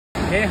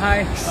Hey, hi,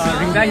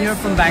 Rinda here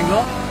from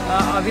Bangalore.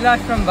 Avilash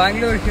from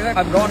Bangalore here.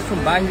 Abroad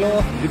from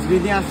Bangalore. It's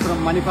Vidyas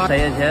from Manipur.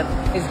 Sayed here.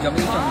 It's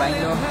Jamil from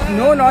Bangalore.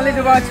 No knowledge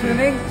about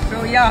swimming,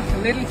 so yeah, a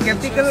little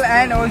skeptical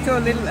and also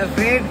a little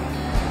afraid.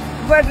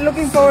 But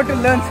looking forward to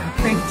learn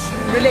something.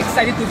 Really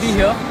excited to be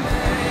here.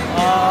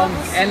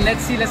 And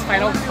let's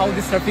find out how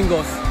this surfing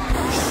goes.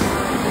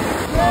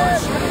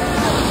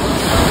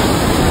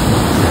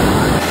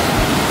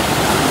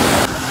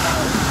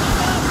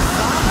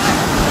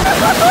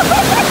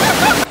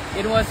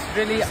 It was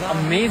really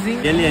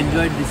amazing. Really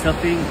enjoyed the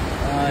surfing.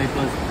 It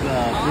was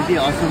pretty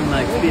awesome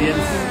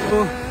experience.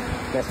 So,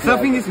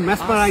 surfing is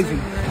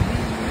mesmerizing.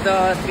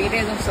 The 3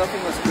 days of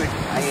surfing was good.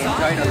 I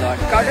enjoyed a lot.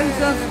 Kadal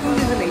Surf School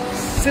is an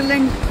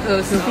excellent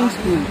surfing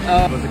school.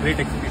 It was a great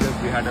experience.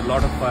 We had a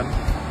lot of fun.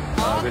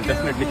 We'll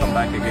definitely come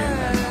back again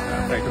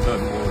and try to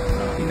learn more.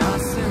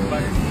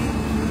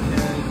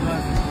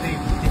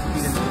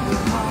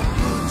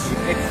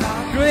 It's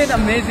truly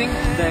amazing.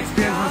 The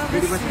experience was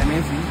pretty much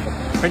amazing.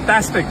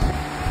 Fantastic!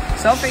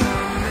 Surfing,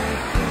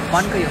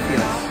 conquer your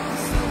fears.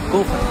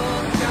 Go for it.